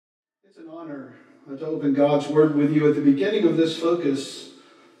It's an honor to open God's Word with you at the beginning of this focus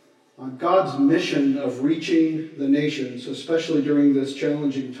on God's mission of reaching the nations, especially during this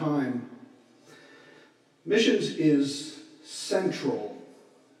challenging time. Missions is central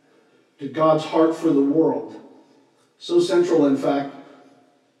to God's heart for the world. So central, in fact,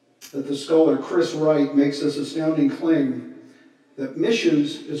 that the scholar Chris Wright makes this astounding claim that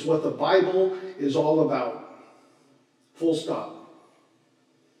missions is what the Bible is all about. Full stop.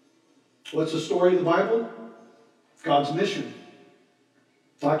 What's the story of the Bible? God's mission.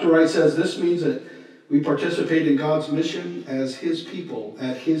 Dr. Wright says this means that we participate in God's mission as His people,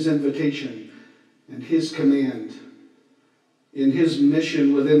 at His invitation and His command, in His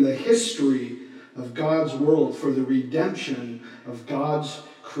mission within the history of God's world for the redemption of God's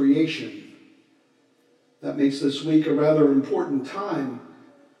creation. That makes this week a rather important time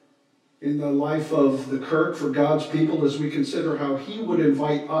in the life of the Kirk for God's people as we consider how He would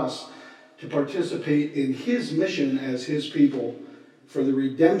invite us to participate in His mission as His people for the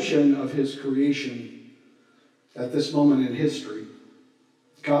redemption of His creation at this moment in history.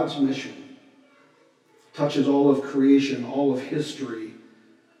 God's mission touches all of creation, all of history,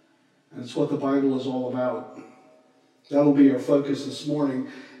 and it's what the Bible is all about. That'll be our focus this morning,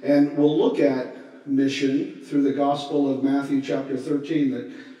 and we'll look at mission through the Gospel of Matthew chapter 13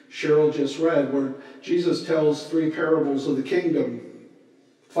 that Cheryl just read, where Jesus tells three parables of the kingdom.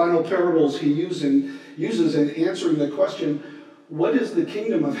 Final parables he uses in answering the question, what is the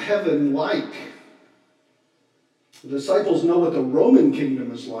kingdom of heaven like? The disciples know what the Roman kingdom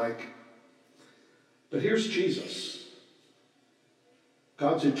is like. But here's Jesus,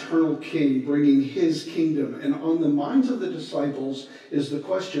 God's eternal King, bringing His kingdom. And on the minds of the disciples is the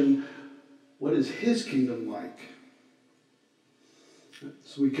question, what is His kingdom like?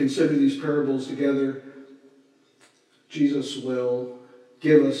 So we consider these parables together. Jesus will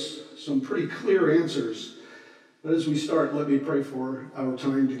give us some pretty clear answers. But as we start, let me pray for our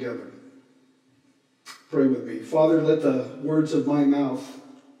time together. Pray with me. Father, let the words of my mouth,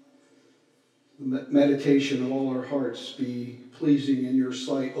 the meditation of all our hearts be pleasing in your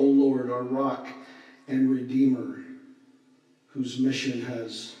sight, O Lord, our rock and redeemer, whose mission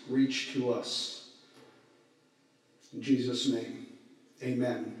has reached to us. In Jesus' name,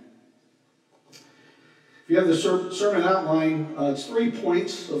 amen. If you have the sermon outline, it's 3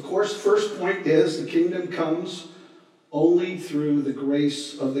 points. Of course, first point is the kingdom comes only through the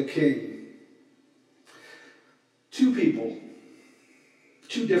grace of the King. Two people,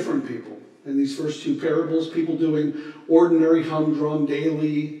 two different people in these first two parables, people doing ordinary, humdrum,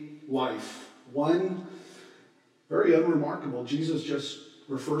 daily life. One, very unremarkable. Jesus just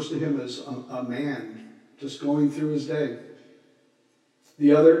refers to him as a man, just going through his day.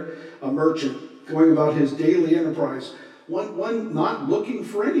 The other, a merchant, going about his daily enterprise. One not looking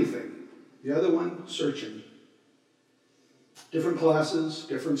for anything. The other one searching. Different classes,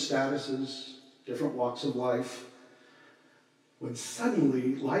 different statuses, different walks of life. When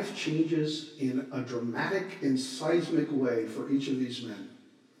suddenly life changes in a dramatic and seismic way for each of these men.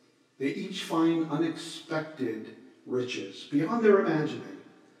 They each find unexpected riches beyond their imagining.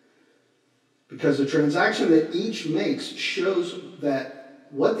 Because the transaction that each makes shows that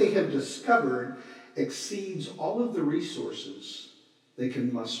what they have discovered exceeds all of the resources they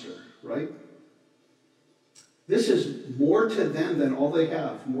can muster, right? This is more to them than all they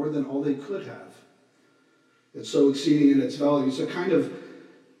have, more than all they could have. It's so exceeding in its value. It's a kind of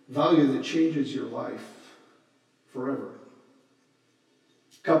value that changes your life forever.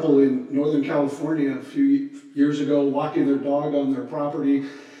 A couple in Northern California a few years ago walking their dog on their property,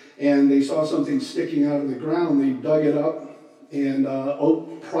 and they saw something sticking out of the ground. They dug it up and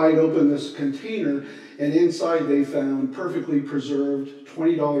pried open this container, and inside they found perfectly preserved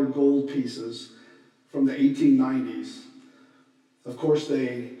 $20 gold pieces from the 1890s. Of course,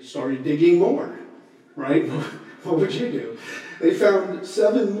 they started digging more, right? What would you do? They found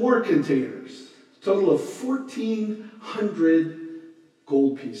 7 more containers, a total of 1,400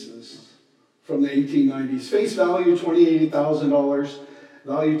 gold pieces from the 1890s. Face value, $28,000.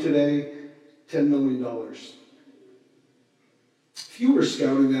 Value today, $10 million. If you were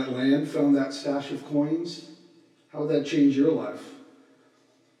scouting that land, found that stash of coins, how would that change your life?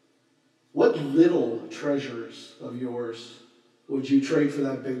 What little treasures of yours would you trade for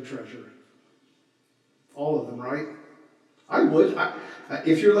that big treasure? All of them, right? I would.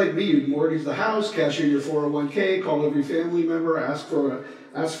 If you're like me, you'd mortgage the house, cash in your 401k, call every family member, ask for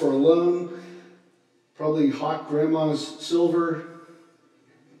a loan, probably hawk grandma's silver.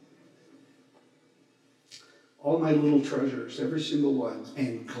 All my little treasures, every single one,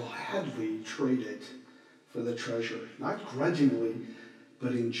 and gladly trade it for the treasure. Not grudgingly,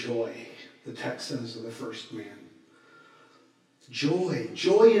 but in joy, the text says of the first man. Joy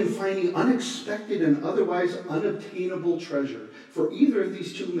in finding unexpected and otherwise unobtainable treasure for either of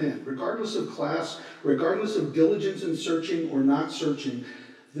these two men, regardless of class, regardless of diligence in searching or not searching.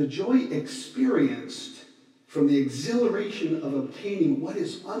 The joy experienced from the exhilaration of obtaining what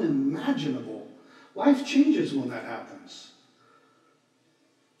is unimaginable. Life changes when that happens.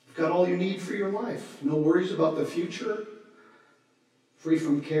 You've got all you need for your life. No worries about the future, free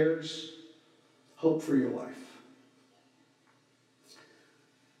from cares, hope for your life.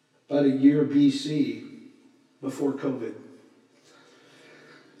 About a year BC, before COVID,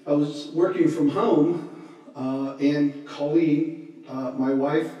 I was working from home, and Colleen, my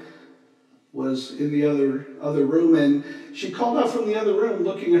wife, was in the other room, and she called out from the other room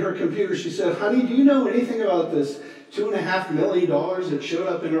looking at her computer. She said, "Honey, do you know anything about this $2.5 million that showed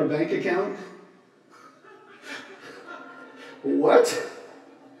up in our bank account?" What?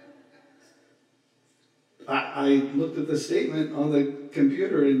 I looked at the statement on the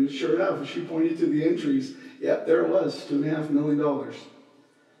computer, and sure enough, she pointed to the entries. Yep, there it was, $2.5 million.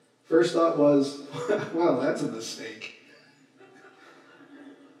 First thought was, well, that's a mistake.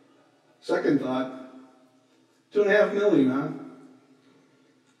 Second thought, $2.5 million, huh?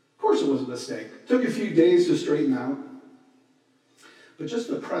 Of course it was a mistake. Took a few days to straighten out. But just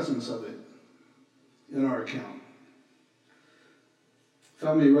the presence of it in our account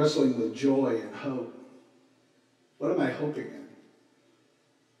found me wrestling with joy and hope. What am I hoping in?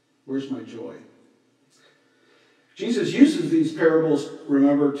 Where's my joy? Jesus uses these parables,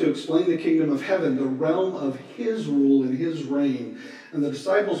 remember, to explain the kingdom of heaven, the realm of his rule and his reign. And the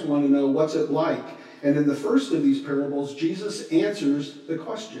disciples want to know, what's it like? And in the first of these parables, Jesus answers the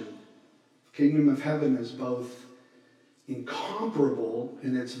question. The kingdom of heaven is both incomparable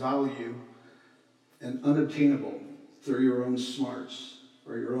in its value and unobtainable through your own smarts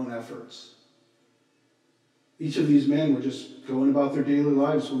or your own efforts. Each of these men were just going about their daily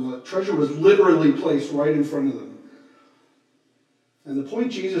lives when the treasure was literally placed right in front of them. And the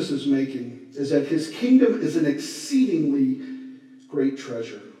point Jesus is making is that his kingdom is an exceedingly great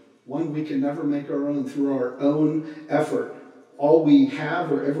treasure, one we can never make our own through our own effort. All we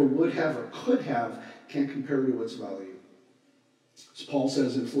have or ever would have or could have can't compare to its value. As Paul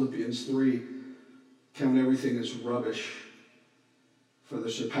says in Philippians 3, count everything as rubbish for the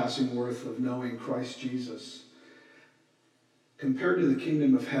surpassing worth of knowing Christ Jesus. Compared to the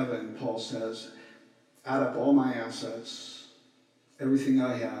kingdom of heaven, Paul says, add up all my assets, everything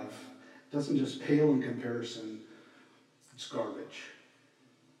I have. It doesn't just pale in comparison. It's garbage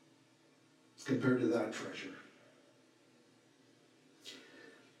compared to that treasure.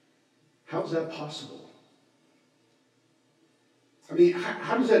 How is that possible? I mean,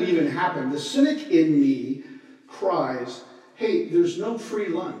 how does that even happen? The cynic in me cries, hey, there's no free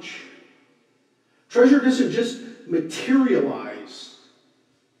lunch. Treasure doesn't just materialize.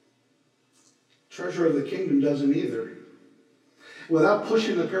 Treasure of the kingdom doesn't either. Without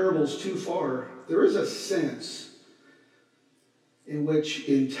pushing the parables too far, there is a sense in which,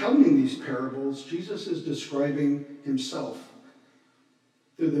 in telling these parables, Jesus is describing himself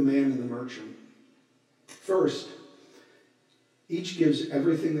through the man and the merchant. First, each gives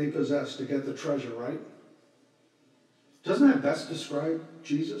everything they possess to get the treasure, right? Doesn't that best describe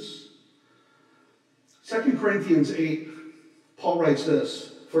Jesus? 2 Corinthians 8, Paul writes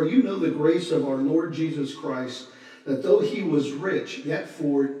this, "For you know the grace of our Lord Jesus Christ, that though he was rich, yet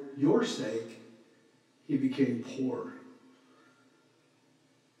for your sake he became poor,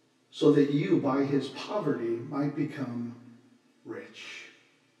 so that you by his poverty might become rich."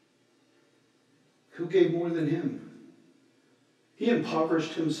 Who gave more than him? He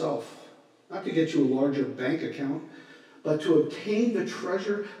impoverished himself, not to get you a larger bank account, but to obtain the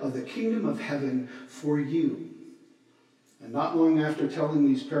treasure of the kingdom of heaven for you. And not long after telling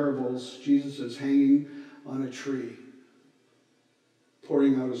these parables, Jesus is hanging on a tree,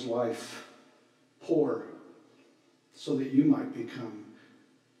 pouring out his life, poor, so that you might become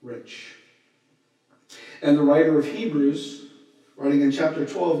rich. And the writer of Hebrews, writing in chapter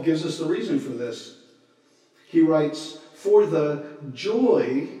 12, gives us the reason for this. He writes, "For the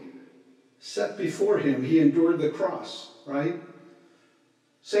joy set before him, he endured the cross," right?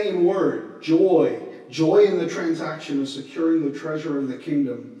 Same word, joy. Joy in the transaction of securing the treasure of the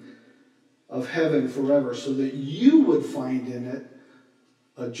kingdom of heaven forever, so that you would find in it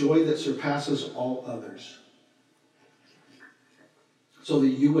a joy that surpasses all others. So that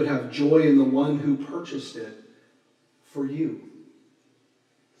you would have joy in the one who purchased it for you.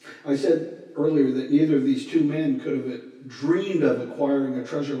 I said earlier that neither of these two men could have dreamed of acquiring a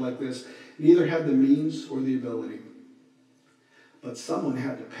treasure like this. Neither had the means or the ability. But someone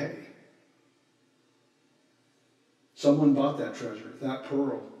had to pay. Someone bought that treasure, that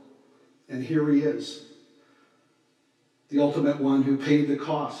pearl. And here he is, the ultimate one who paid the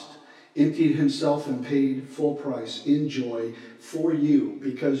cost, emptied himself and paid full price in joy for you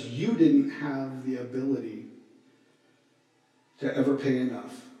because you didn't have the ability to ever pay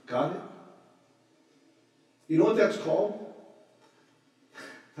enough. Got it? You know what that's called?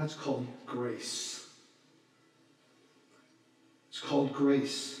 That's called grace. It's called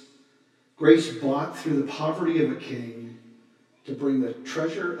grace. Grace bought through the poverty of a king to bring the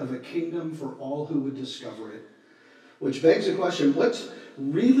treasure of a kingdom for all who would discover it. Which begs the question, what's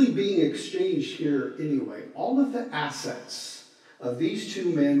really being exchanged here anyway? All of the assets of these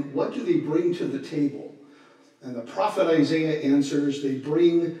two men, what do they bring to the table? And the prophet Isaiah answers, they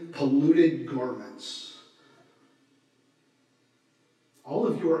bring polluted garments. All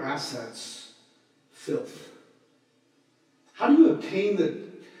of your assets, filth. How do you obtain the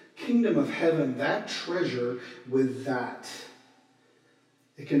kingdom of heaven, that treasure, with that?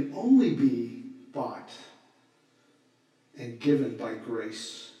 It can only be bought and given by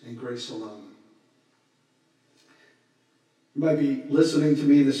grace and grace alone. You might be listening to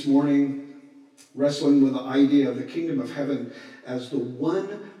me this morning, wrestling with the idea of the kingdom of heaven as the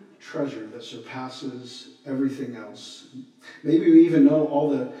one treasure that surpasses everything else. Maybe you even know all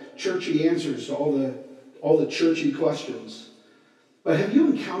the churchy answers to all the churchy questions. But have you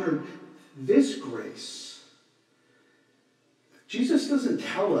encountered this grace? Jesus doesn't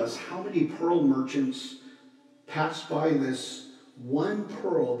tell us how many pearl merchants passed by this one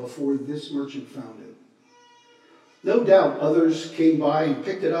pearl before this merchant found it. No doubt others came by and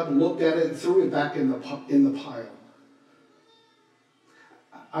picked it up and looked at it and threw it back in the pile.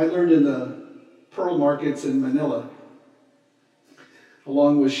 I learned in the pearl markets in Manila,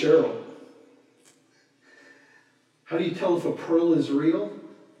 along with Cheryl. How do you tell if a pearl is real?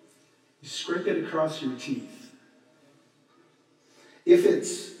 You scrape it across your teeth. If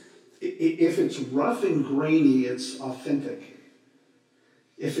it's rough and grainy, it's authentic.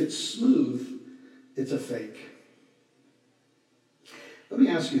 If it's smooth, it's a fake. Let me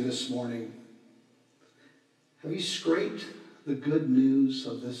ask you this morning, have you scraped the good news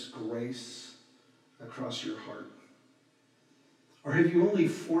of this grace across your heart? Or have you only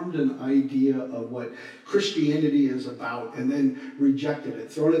formed an idea of what Christianity is about and then rejected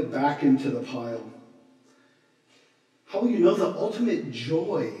it, thrown it back into the pile? How will you know the ultimate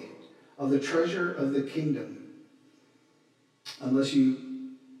joy of the treasure of the kingdom unless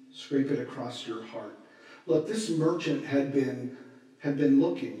you scrape it across your heart? Look, this merchant had been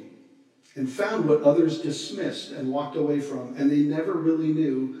looking and found what others dismissed and walked away from, and they never really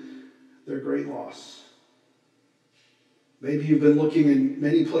knew their great loss. Maybe you've been looking in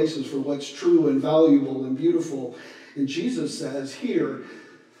many places for what's true and valuable and beautiful. And Jesus says here,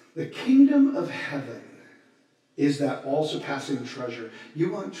 the kingdom of heaven is that all-surpassing treasure.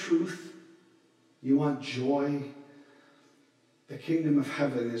 You want truth? You want joy? The kingdom of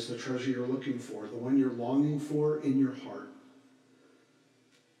heaven is the treasure you're looking for, the one you're longing for in your heart.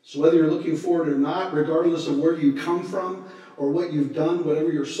 So whether you're looking for it or not, regardless of where you come from or what you've done,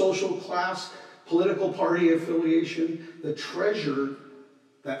 whatever your social class, political party affiliation, the treasure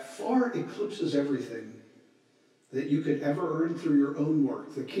that far eclipses everything that you could ever earn through your own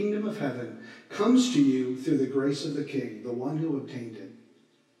work, the kingdom of heaven, comes to you through the grace of the King, the one who obtained it.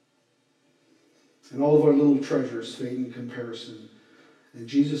 And all of our little treasures fade in comparison. And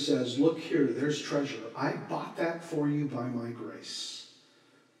Jesus says, look here, there's treasure. I bought that for you by my grace.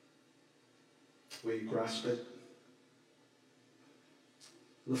 Will you grasp it?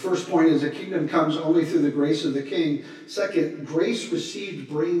 The first point is the kingdom comes only through the grace of the King. Second, grace received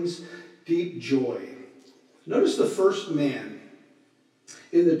brings deep joy. Notice the first man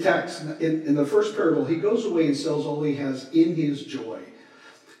in the text, in the first parable, he goes away and sells all he has in his joy.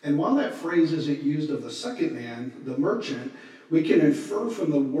 And while that phrase isn't used of the second man, the merchant, we can infer from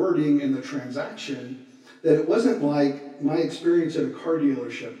the wording in the transaction that it wasn't like my experience at a car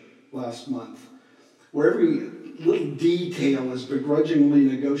dealership last month, where every little detail is begrudgingly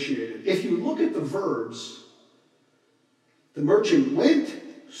negotiated. If you look at the verbs, the merchant went,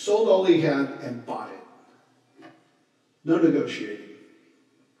 sold all he had, and bought it. No negotiating.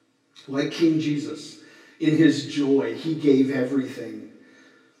 Like King Jesus, in his joy, he gave everything.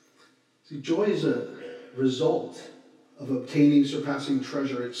 See, joy is a result of obtaining surpassing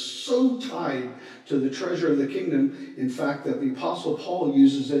treasure. It's so tied to the treasure of the kingdom, in fact, that the Apostle Paul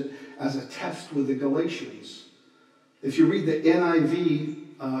uses it as a test with the Galatians. If you read the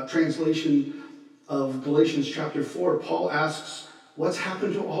NIV translation of Galatians chapter 4, Paul asks, what's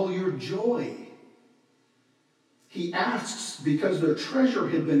happened to all your joy? He asks because their treasure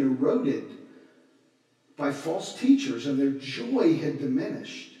had been eroded by false teachers and their joy had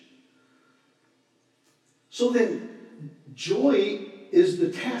diminished. So then, joy is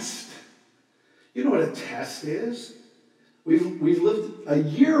the test. You know what a test is? We've lived a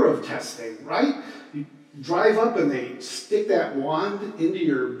year of testing, right? You drive up and they stick that wand into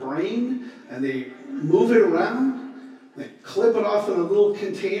your brain and they move it around. They clip it off in a little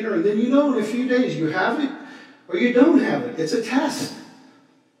container, and then you know in a few days you have it or you don't have it. It's a test.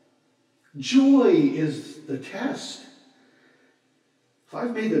 Joy is the test. If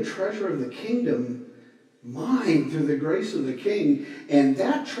I've made the treasure of the kingdom mine through the grace of the King, and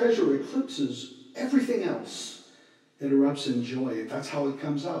that treasure eclipses everything else, it erupts in joy. That's how it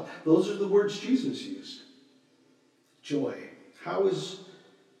comes out. Those are the words Jesus used. Joy. How is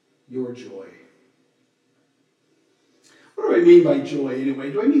your joy? What do I mean by joy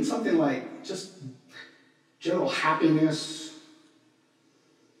anyway? Do I mean something like just general happiness?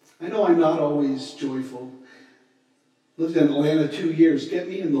 I know I'm not always joyful. Lived in Atlanta 2 years. Get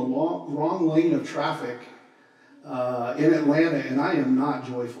me in the wrong lane of traffic in Atlanta, and I am not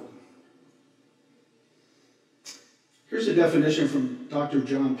joyful. Here's a definition from Dr.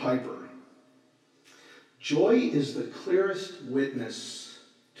 John Piper. Joy is the clearest witness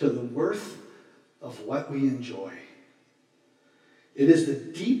to the worth of what we enjoy. It is the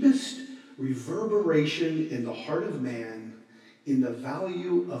deepest reverberation in the heart of man in the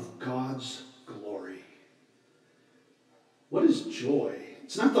value of God's glory. What is joy?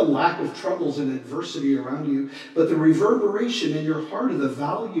 It's not the lack of troubles and adversity around you, but the reverberation in your heart of the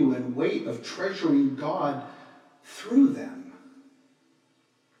value and weight of treasuring God through them.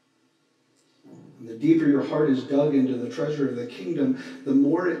 And the deeper your heart is dug into the treasure of the kingdom, the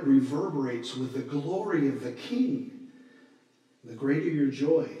more it reverberates with the glory of the King. The greater your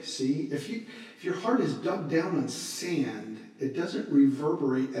joy. See, if your heart is dug down on sand, it doesn't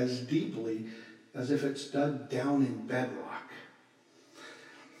reverberate as deeply as if it's dug down in bedrock.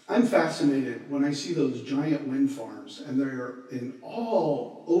 I'm fascinated when I see those giant wind farms, and they're in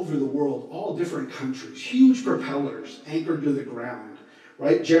all over the world, all different countries, huge propellers anchored to the ground,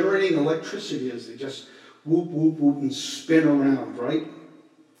 right? Generating electricity as they just whoop, whoop, whoop and spin around, right?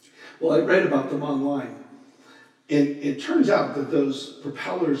 Well, I read about them online. And it turns out that those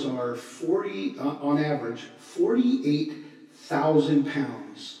propellers are on average, 48,000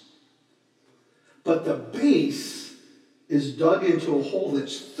 pounds. But the base is dug into a hole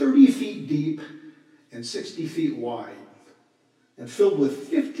that's 30 feet deep and 60 feet wide and filled with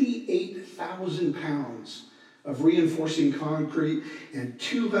 58,000 pounds of reinforcing concrete and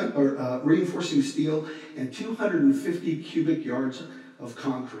reinforcing steel and 250 cubic yards of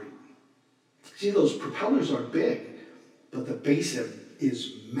concrete. See, those propellers are big, but the base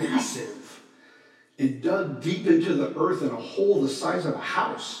is massive and dug deep into the earth in a hole the size of a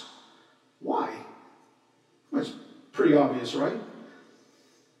house. Why? Well, it's pretty obvious, right?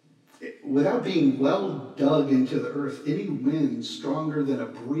 Without being well dug into the earth, any wind stronger than a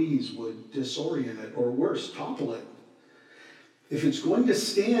breeze would disorient it, or worse, topple it. If it's going to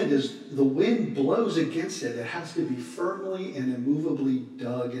stand as the wind blows against it, it has to be firmly and immovably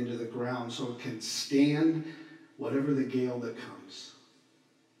dug into the ground so it can stand whatever the gale that comes.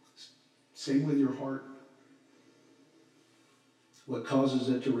 Same with your heart. What causes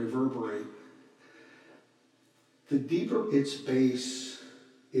it to reverberate? The deeper its base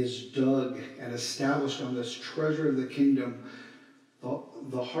is dug and established on this treasure of the kingdom,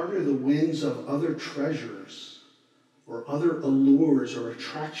 the harder the winds of other treasures or other allures or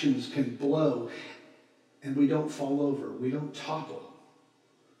attractions can blow, and we don't fall over, we don't topple.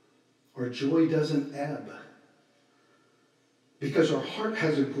 Our joy doesn't ebb. Because our heart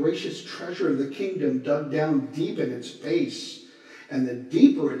has a gracious treasure of the kingdom dug down deep in its base. And the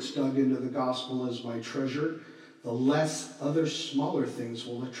deeper it's dug into the gospel as my treasure, the less other smaller things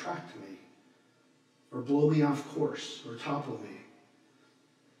will attract me or blow me off course or topple me.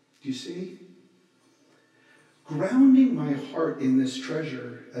 Do you see? Grounding my heart in this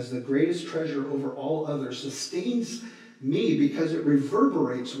treasure as the greatest treasure over all others sustains me because it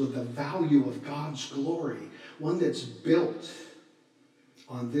reverberates with the value of God's glory, one that's built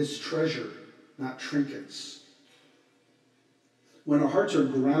on this treasure, not trinkets. When our hearts are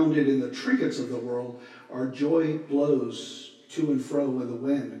grounded in the trinkets of the world, our joy blows to and fro with the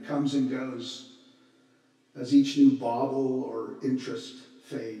wind. It comes and goes as each new bauble or interest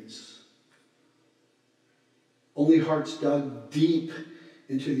fades. Only hearts dug deep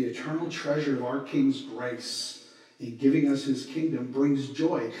into the eternal treasure of our King's grace in giving us his kingdom brings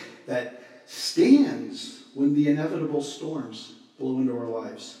joy that stands when the inevitable storms blow into our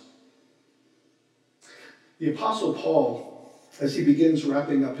lives. The Apostle Paul, as he begins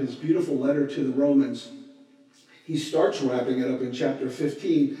wrapping up his beautiful letter to the Romans, he starts wrapping it up in chapter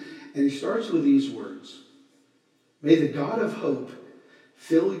 15, and he starts with these words. May the God of hope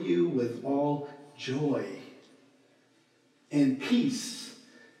fill you with all joy and peace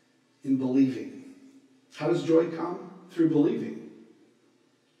in believing. How does joy come? Through believing.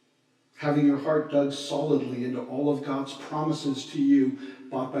 Having your heart dug solidly into all of God's promises to you,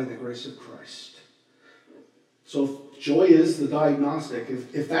 bought by the grace of Christ. So if joy is the diagnostic,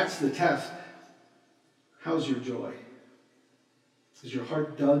 if that's the test, how's your joy? Is your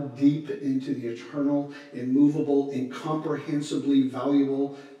heart dug deep into the eternal, immovable, incomprehensibly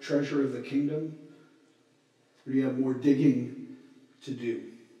valuable treasure of the kingdom? Or do you have more digging to do?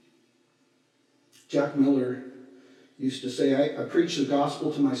 Jack Miller used to say, I preach the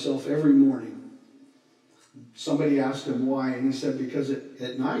gospel to myself every morning. Somebody asked him why, and he said, because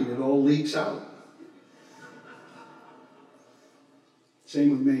at night it all leaks out.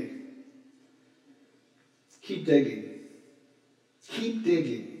 Same with me. Keep digging. Keep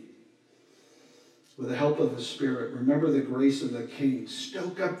digging. With the help of the Spirit, remember the grace of the King.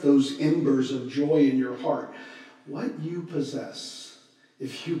 Stoke up those embers of joy in your heart. What you possess,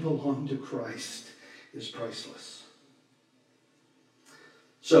 if you belong to Christ, is priceless.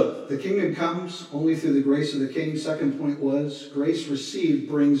 So, the kingdom comes only through the grace of the King. Second point was, grace received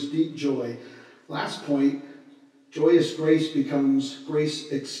brings deep joy. Last point, joyous grace becomes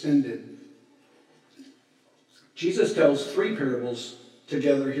grace extended. Jesus tells 3 parables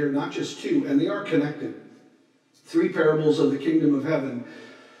together here, not just 2, and they are connected. 3 parables of the kingdom of heaven.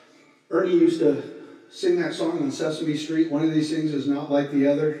 Ernie used to sing that song on Sesame Street. One of these things is not like the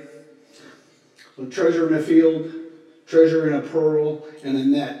other. So treasure in a field, treasure in a pearl, and a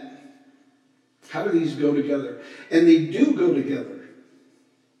net. How do these go together? And they do go together.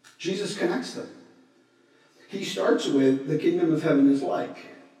 Jesus connects them. He starts with, the kingdom of heaven is like.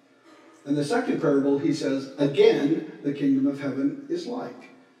 In the second parable, he says, again, the kingdom of heaven is like.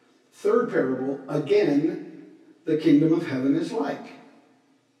 Third parable, again, the kingdom of heaven is like.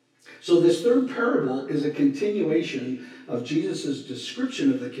 So this third parable is a continuation of Jesus'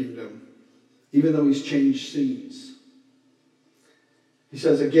 description of the kingdom, even though he's changed scenes. He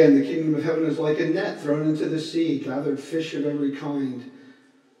says, again, the kingdom of heaven is like a net thrown into the sea, gathered fish of every kind.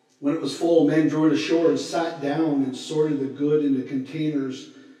 When it was full, men drew it ashore and sat down and sorted the good into containers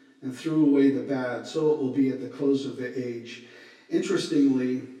and threw away the bad. So it will be at the close of the age.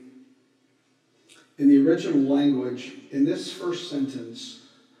 Interestingly, in the original language, in this first sentence,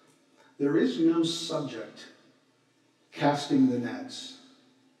 there is no subject casting the nets.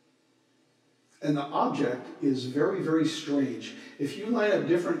 And the object is very, very strange. If you line up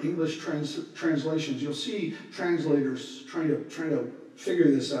different English translations, you'll see translators trying to figure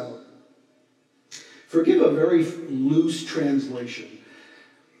this out. Forgive a very loose translation,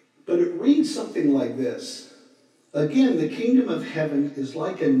 but it reads something like this. Again, the kingdom of heaven is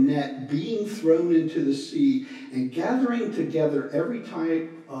like a net being thrown into the sea and gathering together every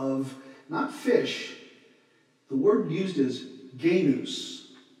type of, not fish, the word used is genus.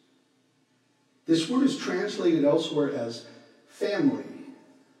 This word is translated elsewhere as family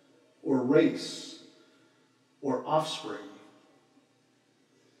or race or offspring.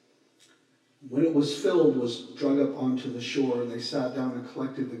 When it was filled, was drug up onto the shore, and they sat down and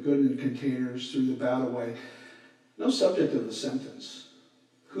collected the good in containers, threw the bad away. No subject of the sentence.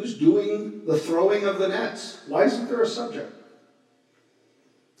 Who's doing the throwing of the nets? Why isn't there a subject?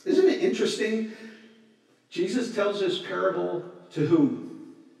 Isn't it interesting? Jesus tells this parable to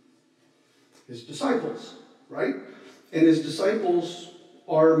whom? His disciples, right? And his disciples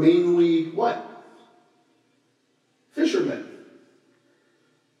are mainly what? Fishermen.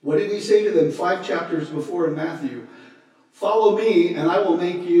 What did he say to them 5 chapters before in Matthew? Follow me and I will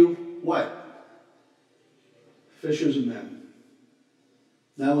make you what? Fishers of men.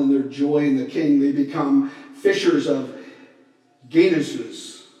 Now in their joy in the King, they become fishers of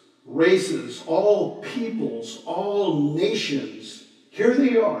genuses, races, all peoples, all nations. Here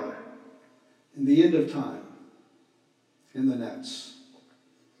they are in the end of time, in the nets.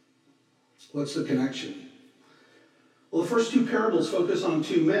 What's the connection? Well, the first 2 parables focus on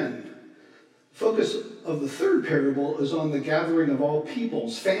 2 men. The focus of the third parable is on the gathering of all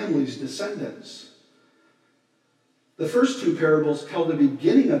peoples, families, descendants. The first 2 parables tell the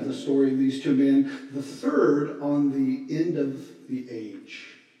beginning of the story of these 2 men. The third on the end of the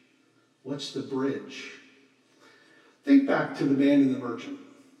age. What's the bridge? Think back to the man and the merchant.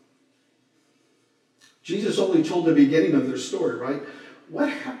 Jesus only told the beginning of their story, right? What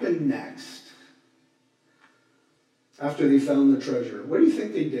happened next? After they found the treasure. What do you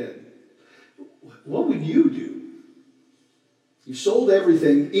think they did? What would you do? You sold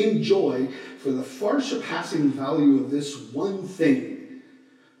everything in joy for the far surpassing value of this one thing.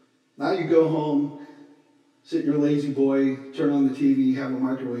 Now you go home, sit in your lazy boy, turn on the TV, have a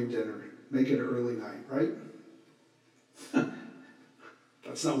microwave dinner, make it an early night, right?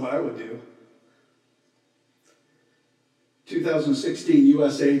 That's not what I would do. 2016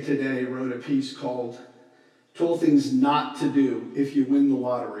 USA Today wrote a piece called 12 Things Not to Do If You Win the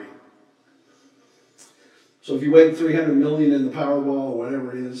Lottery. So if you win 300 million in the Powerball or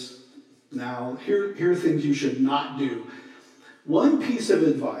whatever it is, now here are things you should not do. One piece of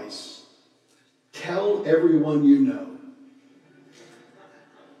advice: tell everyone you know.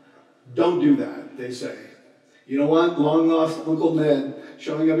 Don't do that, they say. You don't want long lost Uncle Ned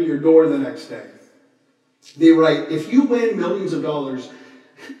showing up at your door the next day. They write, if you win millions of dollars,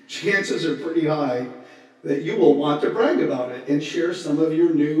 chances are pretty high that you will want to brag about it and share some of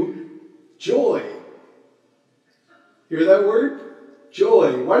your new joy. Hear that word?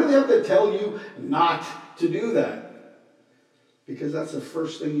 Joy. Why do they have to tell you not to do that? Because that's the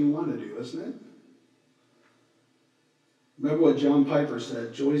first thing you want to do, isn't it? Remember what John Piper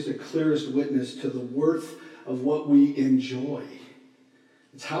said, joy is the clearest witness to the worth of what we enjoy.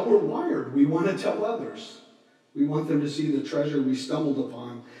 It's how we're wired. We want to tell others. We want them to see the treasure we stumbled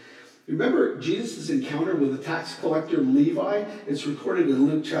upon. Remember Jesus' encounter with the tax collector Levi? It's recorded in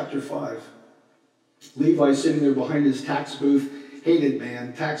Luke chapter 5. Levi sitting there behind his tax booth, hated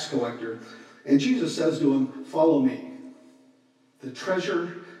man, tax collector. And Jesus says to him, follow me. The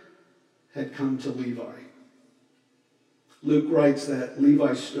treasure had come to Levi. Luke writes that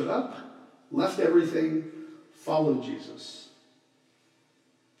Levi stood up, left everything, followed Jesus.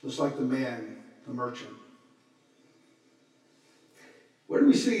 Just like the man, the merchant. Where do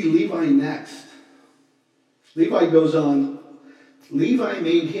we see Levi next? Levi goes on, Levi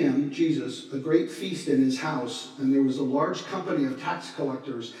made him, Jesus, a great feast in his house, and there was a large company of tax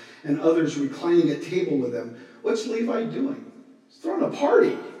collectors and others reclining at table with him. What's Levi doing? He's throwing a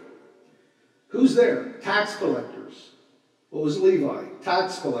party. Who's there? Tax collectors. What was Levi?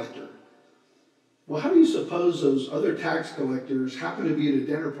 Tax collector. Well, how do you suppose those other tax collectors happen to be at a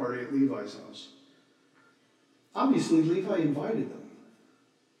dinner party at Levi's house? Obviously, Levi invited them.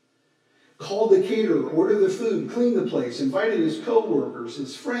 Called the caterer, ordered the food, cleaned the place, invited his co-workers,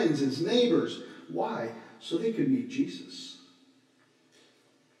 his friends, his neighbors. Why? So they could meet Jesus.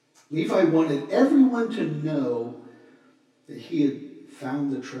 Levi wanted everyone to know that he had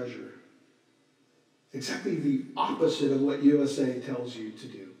found the treasure. Exactly the opposite of what USA tells you to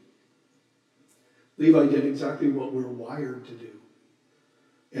do. Levi did exactly what we're wired to do.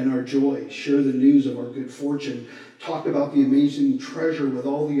 In our joy, share the news of our good fortune, talk about the amazing treasure with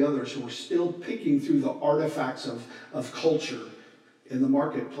all the others who are still picking through the artifacts of culture in the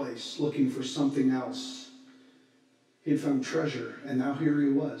marketplace, looking for something else. He had found treasure, and now here he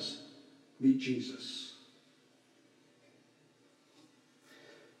was. Meet Jesus.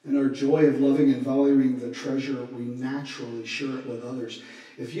 In our joy of loving and valuing the treasure, we naturally share it with others.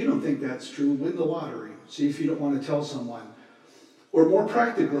 If you don't think that's true, win the lottery. See if you don't want to tell someone. Or more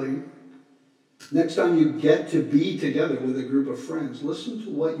practically, next time you get to be together with a group of friends, listen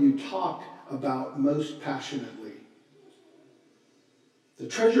to what you talk about most passionately. The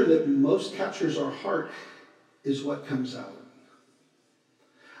treasure that most captures our heart is what comes out.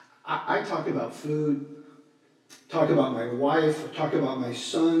 I talk about food, talk about my wife, talk about my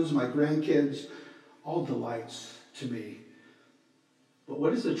sons, my grandkids, all delights to me. But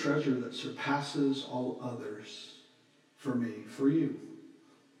what is the treasure that surpasses all others? For me, for you.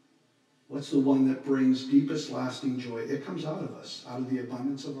 What's the one that brings deepest lasting joy? It comes out of us, out of the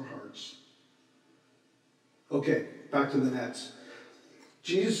abundance of our hearts. Okay, back to the nets.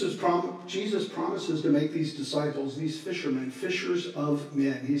 Jesus promises to make these disciples, these fishermen, fishers of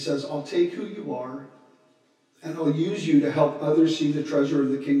men. He says, I'll take who you are, and I'll use you to help others see the treasure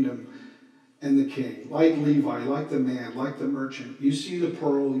of the kingdom and the king. Like Levi, like the man, like the merchant. You see the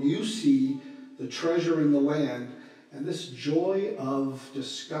pearl, you see the treasure in the land, and this joy of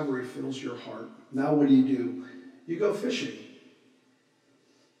discovery fills your heart. Now what do? You go fishing.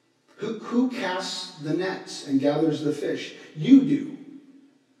 Who casts the nets and gathers the fish? You do.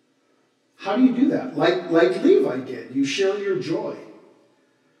 How do you do that? Like Levi did. You share your joy.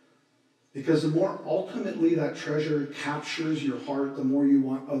 Because the more ultimately that treasure captures your heart, the more you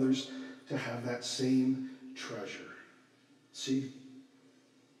want others to have that same treasure. See?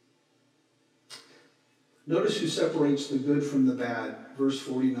 Notice who separates the good from the bad. Verse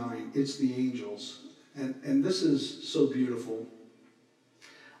 49, it's the angels. And this is so beautiful.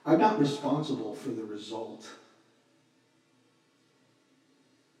 I'm not responsible for the result.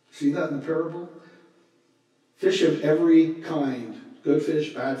 See that in the parable? Fish of every kind, good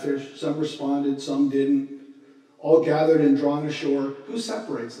fish, bad fish, some responded, some didn't, all gathered and drawn ashore. Who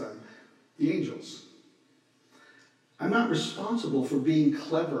separates them? The angels. I'm not responsible for being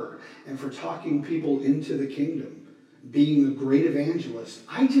clever and for talking people into the kingdom, being a great evangelist.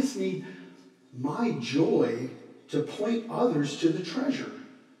 I just need my joy to point others to the treasure.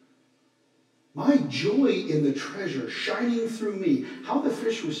 My joy in the treasure shining through me. How the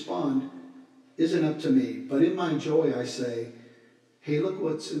fish respond isn't up to me, but in my joy I say, hey, look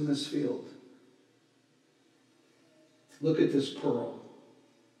what's in this field. Look at this pearl.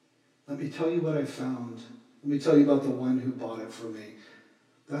 Let me tell you what I found. Let me tell you about the one who bought it for me.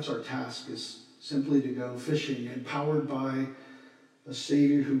 That's our task, is simply to go fishing, empowered by a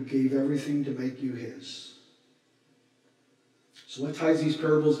Savior who gave everything to make you his. So what ties these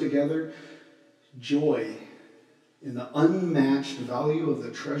parables together? Joy in the unmatched value of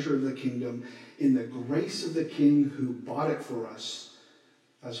the treasure of the kingdom, in the grace of the King who bought it for us,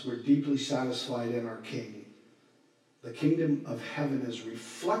 as we're deeply satisfied in our King. The kingdom of heaven is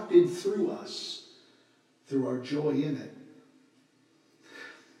reflected through us, through our joy in it.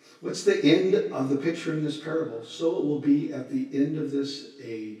 What's the end of the picture in this parable? So it will be at the end of this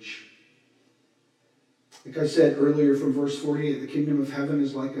age. Like I said earlier from verse 48, the kingdom of heaven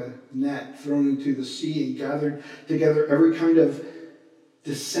is like a net thrown into the sea and gathered together every kind of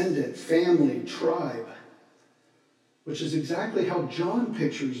descendant, family, tribe, which is exactly how John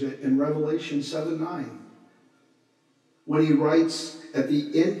pictures it in Revelation 7:9. When he writes at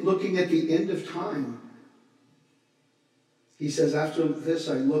the end, looking at the end of time, he says, after this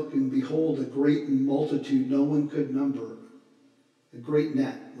I looked and behold a great multitude no one could number. A great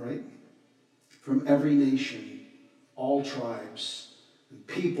net, right? From every nation, all tribes, and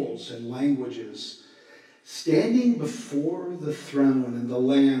peoples and languages, standing before the throne and the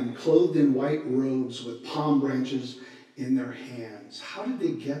Lamb, clothed in white robes with palm branches in their hands. How did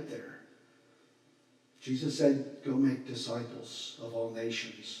they get there? Jesus said, go make disciples of all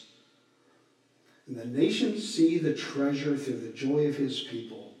nations. And the nations see the treasure through the joy of his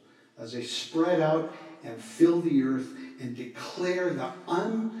people as they spread out and fill the earth and declare the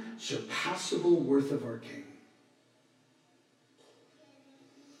unsurpassable worth of our King.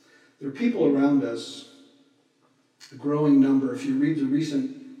 There are people around us, a growing number, if you read the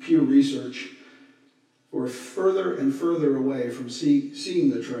recent Pew Research, who are further and further away from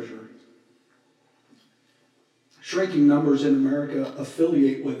seeing the treasure. Shrinking numbers in America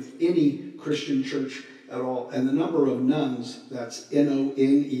affiliate with any Christian church at all. And the number of nuns, that's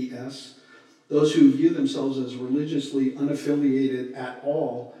N-O-N-E-S, those who view themselves as religiously unaffiliated at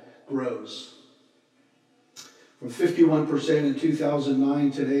all, grows. From 51% in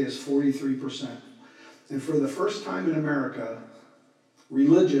 2009, today is 43%. And for the first time in America,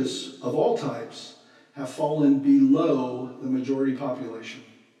 religious of all types have fallen below the majority population.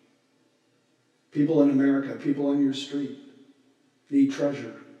 People in America, people on your street, need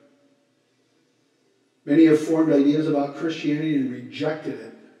treasure. Many have formed ideas about Christianity and rejected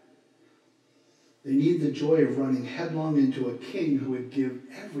it. They need the joy of running headlong into a king who would give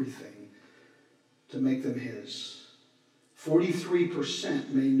everything to make them his. 43%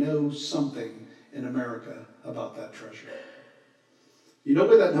 may know something in America about that treasure. You know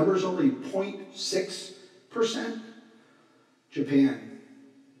where that number is only 0.6%? Japan.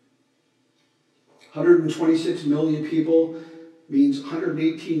 126 million people means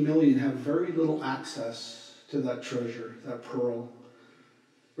 118 million have very little access to that treasure, that pearl.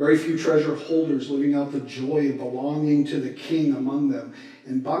 Very few treasure holders living out the joy of belonging to the king among them.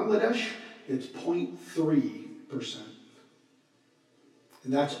 In Bangladesh, it's 0.3%.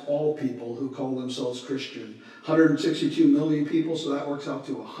 And that's all people who call themselves Christian. 162 million people, so that works out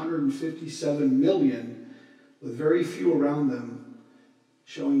to 157 million, with very few around them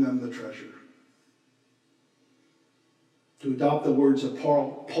showing them the treasure. To adopt the words of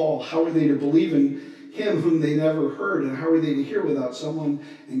Paul, how are they to believe in him whom they never heard? And how are they to hear without someone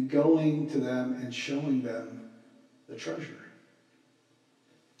and going to them and showing them the treasure?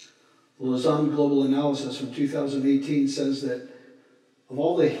 The Lausanne Global Analysis from 2018 says that of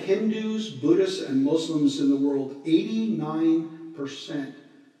all the Hindus, Buddhists, and Muslims in the world, 89%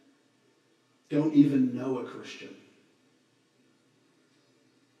 don't even know a Christian.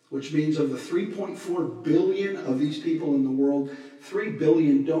 Which means of the 3.4 billion of these people in the world, 3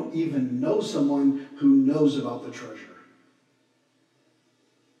 billion don't even know someone who knows about the treasure.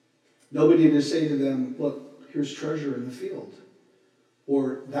 Nobody to say to them, look, here's treasure in the field.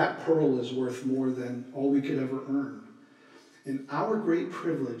 Or that pearl is worth more than all we could ever earn. And our great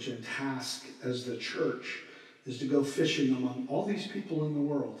privilege and task as the church is to go fishing among all these people in the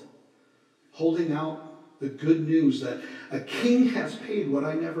world, holding out the good news that a king has paid what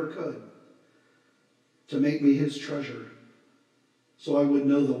I never could to make me his treasure, so I would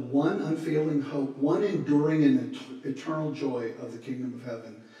know the one unfailing hope, one enduring and eternal joy of the kingdom of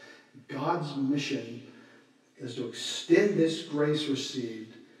heaven. God's mission is to extend this grace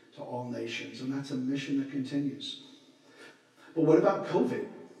received to all nations, and that's a mission that continues. But what about COVID?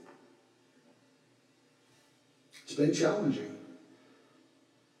 It's been challenging.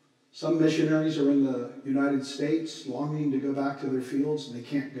 Some missionaries are in the United States longing to go back to their fields and they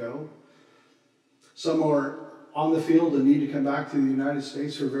can't go. Some are on the field and need to come back to the United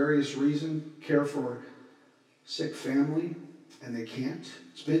States for various reasons, care for sick family, and they can't.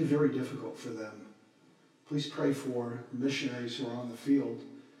 It's been very difficult for them. Please pray for missionaries who are on the field.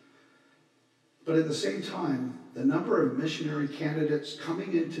 But at the same time, the number of missionary candidates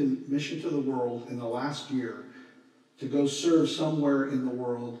coming into Mission to the World in the last year to go serve somewhere in the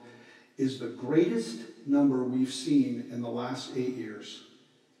world is the greatest number we've seen in the last 8 years.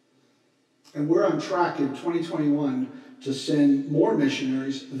 And we're on track in 2021 to send more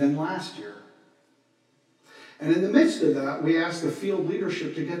missionaries than last year. And in the midst of that, we ask the field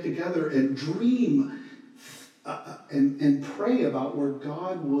leadership to get together and dream and pray about where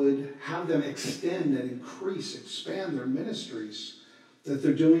God would have them extend and increase, expand their ministries that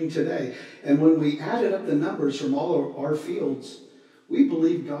they're doing today. And when we added up the numbers from all of our fields, we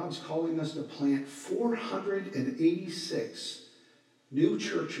believe God's calling us to plant 486 new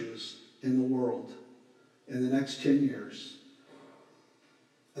churches in the world in the next 10 years.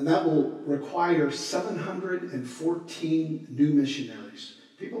 And that will require 714 new missionaries,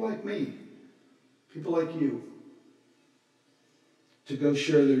 people like me, people like you, to go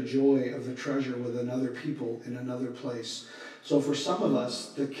share their joy of the treasure with another people in another place. So for some of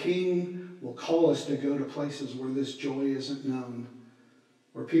us, the King will call us to go to places where this joy isn't known,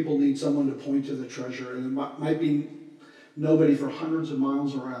 where people need someone to point to the treasure, and there might be nobody for hundreds of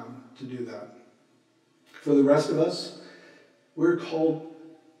miles around to do that. For the rest of us, we're called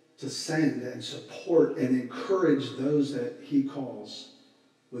to send and support and encourage those that he calls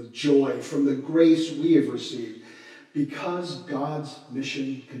with joy from the grace we have received, because God's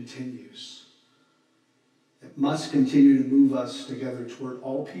mission continues. It must continue to move us together toward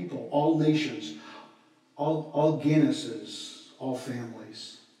all people, all nations, all Guinnesses, all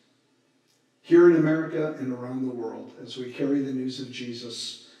families, here in America and around the world, as we carry the news of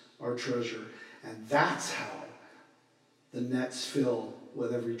Jesus, our treasure. And that's how the nets fill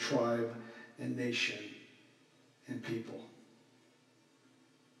with every tribe and nation and people.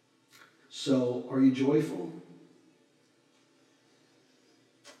 So, are you joyful?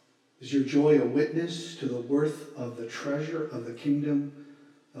 Is your joy a witness to the worth of the treasure of the kingdom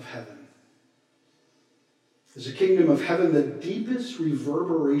of heaven? Is the kingdom of heaven the deepest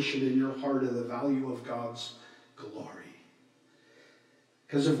reverberation in your heart of the value of God's glory?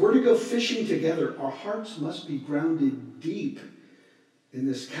 Because if we're to go fishing together, our hearts must be grounded deep in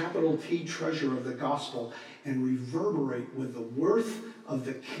this capital T treasure of the gospel and reverberate with the worth of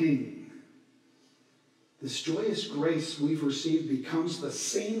the King. This joyous grace we've received becomes the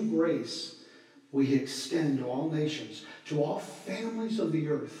same grace we extend to all nations, to all families of the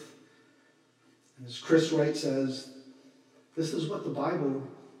earth. And as Chris Wright says, this is what the Bible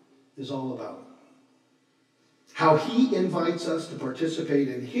is all about. How he invites us to participate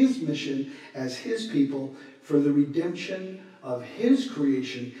in his mission as his people for the redemption of his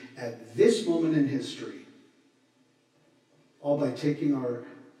creation at this moment in history. All by taking our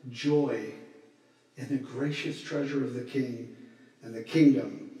joy in the gracious treasure of the King and the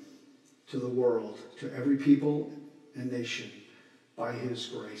kingdom to the world, to every people and nation, by his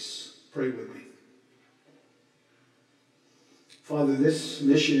grace. Pray with me. Father, this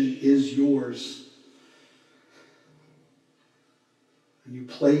mission is yours. And you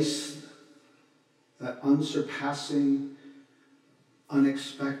place that unsurpassing,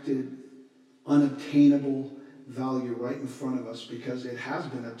 unexpected, unobtainable value right in front of us, because it has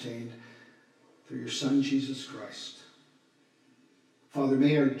been obtained through your Son, Jesus Christ. Father,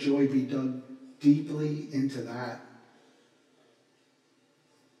 may our joy be dug deeply into that.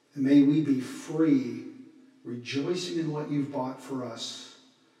 And may we be free, rejoicing in what you've bought for us,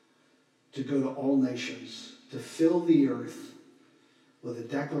 to go to all nations, to fill the earth with a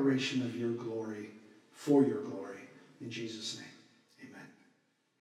declaration of your glory, for your glory. In Jesus' name.